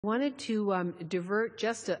Wanted to divert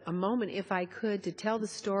just a moment, if I could, to tell the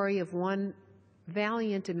story of one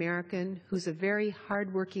valiant American who's a very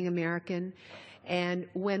hardworking American. And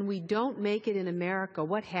when we don't make it in America,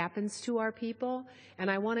 what happens to our people? And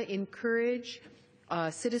I want to encourage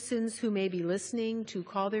citizens who may be listening to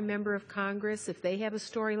call their member of Congress if they have a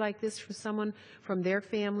story like this from someone from their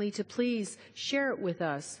family, to please share it with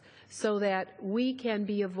us so that we can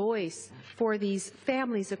be a voice for these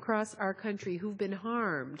families across our country who've been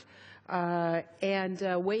harmed and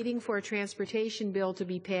waiting for a transportation bill to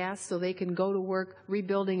be passed so they can go to work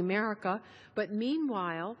rebuilding America, but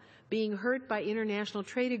meanwhile being hurt by international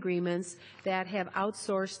trade agreements that have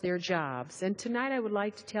outsourced their jobs. And tonight I would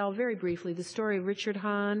like to tell very briefly the story of Richard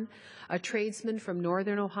Hahn, a tradesman from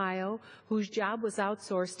northern Ohio whose job was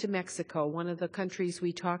outsourced to Mexico, one of the countries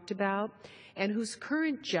we talked about, and whose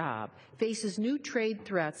current job faces new trade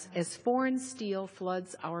threats as foreign steel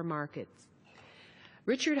floods our markets.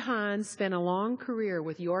 Richard Hahn spent a long career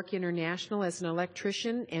with York International as an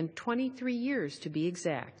electrician, and 23 years to be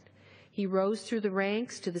exact. He rose through the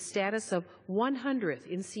ranks to the status of 100th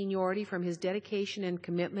in seniority from his dedication and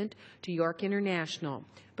commitment to York International.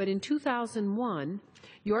 But in 2001,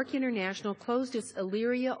 York International closed its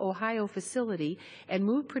Elyria, Ohio facility and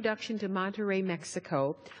moved production to Monterrey,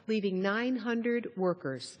 Mexico, leaving 900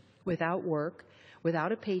 workers without work,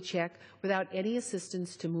 without a paycheck, without any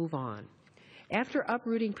assistance to move on. After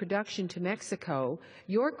uprooting production to Mexico,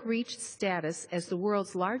 York reached status as the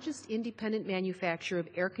world's largest independent manufacturer of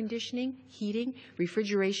air conditioning, heating,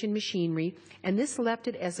 refrigeration machinery, and this left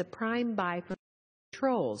it as a prime buy for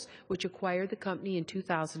Controls, which acquired the company in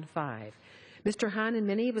 2005. Mr. Hahn and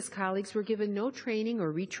many of his colleagues were given no training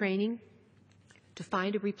or retraining to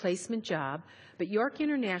find a replacement job, but York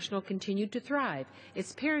International continued to thrive.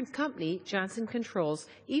 Its parent company, Johnson Controls,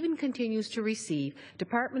 even continues to receive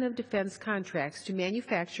Department of Defense contracts to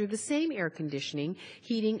manufacture the same air conditioning,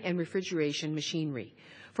 heating, and refrigeration machinery.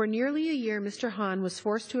 For nearly a year, Mr. Hahn was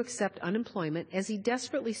forced to accept unemployment as he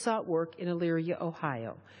desperately sought work in Elyria,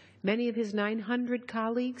 Ohio. Many of his 900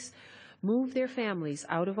 colleagues moved their families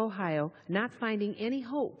out of Ohio, not finding any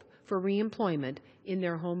hope for reemployment in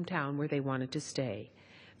their hometown where they wanted to stay.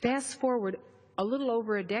 Fast forward a little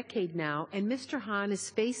over a decade now, and Mr. Hahn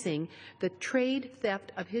is facing the trade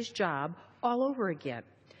theft of his job all over again.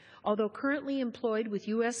 Although currently employed with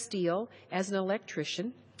U.S. Steel as an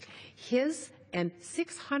electrician, his and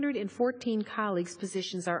 614 colleagues'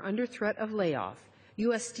 positions are under threat of layoff.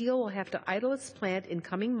 U.S. Steel will have to idle its plant in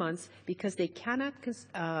coming months because they cannot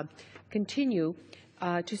continue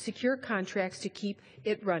to secure contracts to keep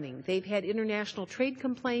it running. They've had international trade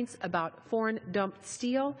complaints about foreign dumped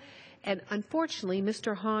steel, and unfortunately,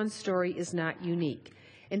 Mr. Hahn's story is not unique.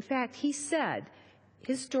 In fact, he said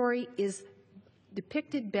his story is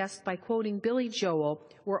depicted best by quoting Billy Joel,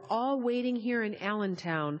 "We're all waiting here in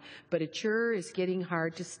Allentown, but it sure is getting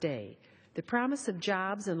hard to stay." The promise of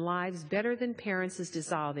jobs and lives better than parents is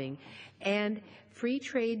dissolving, and free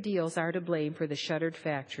trade deals are to blame for the shuttered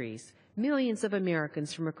factories. Millions of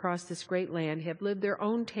Americans from across this great land have lived their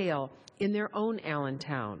own tale in their own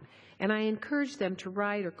Allentown, and I encourage them to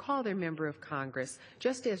write or call their member of Congress,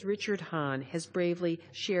 just as Richard Hahn has bravely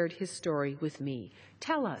shared his story with me.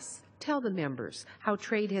 Tell the members how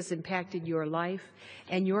trade has impacted your life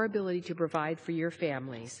and your ability to provide for your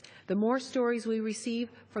families. The more stories we receive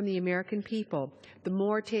from the American people, the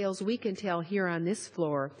more tales we can tell here on this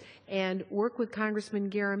floor, and work with Congressman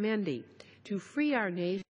Garamendi to free our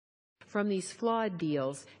nation from these flawed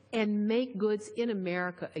deals and make goods in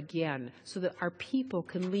America again so that our people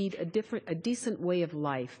can lead a decent way of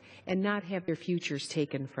life and not have their futures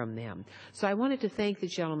taken from them. So I wanted to thank the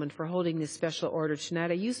gentleman for holding this special order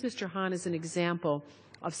tonight. I use Mr. Hahn as an example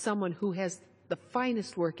of someone who has the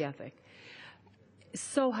finest work ethic,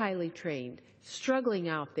 so highly trained, struggling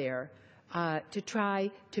out there to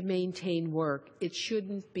try to maintain work. It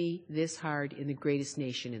shouldn't be this hard in the greatest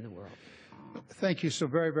nation in the world. Thank you so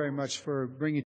very, very much for bringing